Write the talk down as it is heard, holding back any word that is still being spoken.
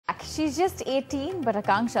She's just 18, but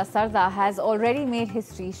Akanksha Sarda has already made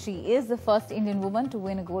history. She is the first Indian woman to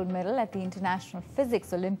win a gold medal at the International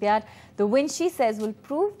Physics Olympiad. The win, she says, will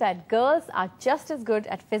prove that girls are just as good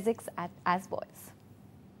at physics as boys.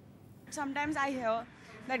 Sometimes I hear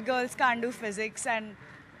that girls can't do physics and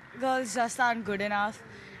girls just aren't good enough.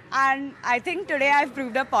 And I think today I've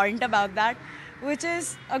proved a point about that, which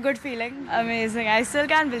is a good feeling. Amazing. I still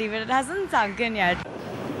can't believe it. It hasn't sunk in yet.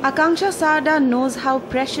 Akanksha Sarda knows how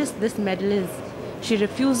precious this medal is. She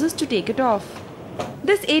refuses to take it off.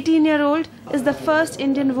 This 18-year-old is the first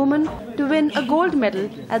Indian woman to win a gold medal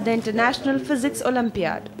at the International Physics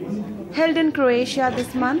Olympiad. Held in Croatia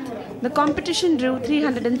this month, the competition drew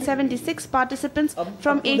 376 participants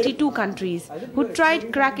from 82 countries who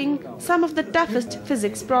tried cracking some of the toughest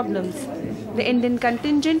physics problems. The Indian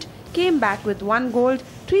contingent came back with 1 gold,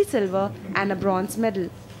 3 silver and a bronze medal.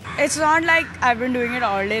 It's not like I've been doing it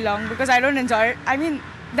all day long because I don't enjoy it. I mean,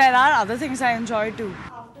 there are other things I enjoy too.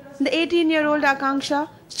 The 18-year-old Akanksha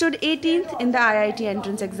stood 18th in the IIT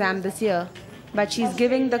entrance exam this year. But she's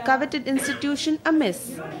giving the coveted institution a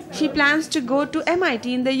miss. She plans to go to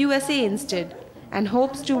MIT in the USA instead and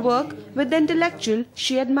hopes to work with the intellectual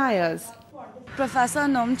she admires. Professor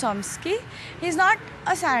Noam Chomsky, he's not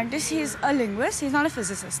a scientist, he's a linguist, he's not a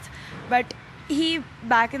physicist. But he,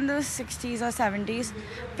 back in the 60s or 70s,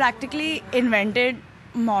 practically invented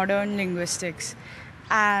modern linguistics.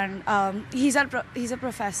 And he's a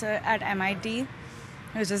professor at MIT,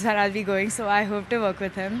 which is where I'll be going, so I hope to work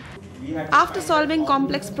with him. After solving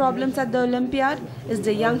complex problems at the Olympiad, is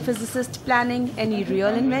the young physicist planning any real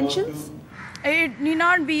inventions? It need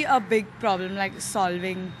not be a big problem like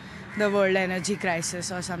solving the world energy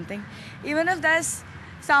crisis or something. Even if there's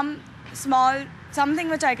something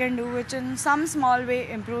which I can do which in some small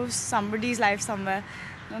way improves somebody's life somewhere,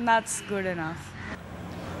 then that's good enough.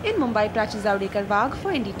 In Mumbai, Prachi Zavdekar Wagh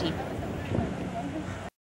for NDTV.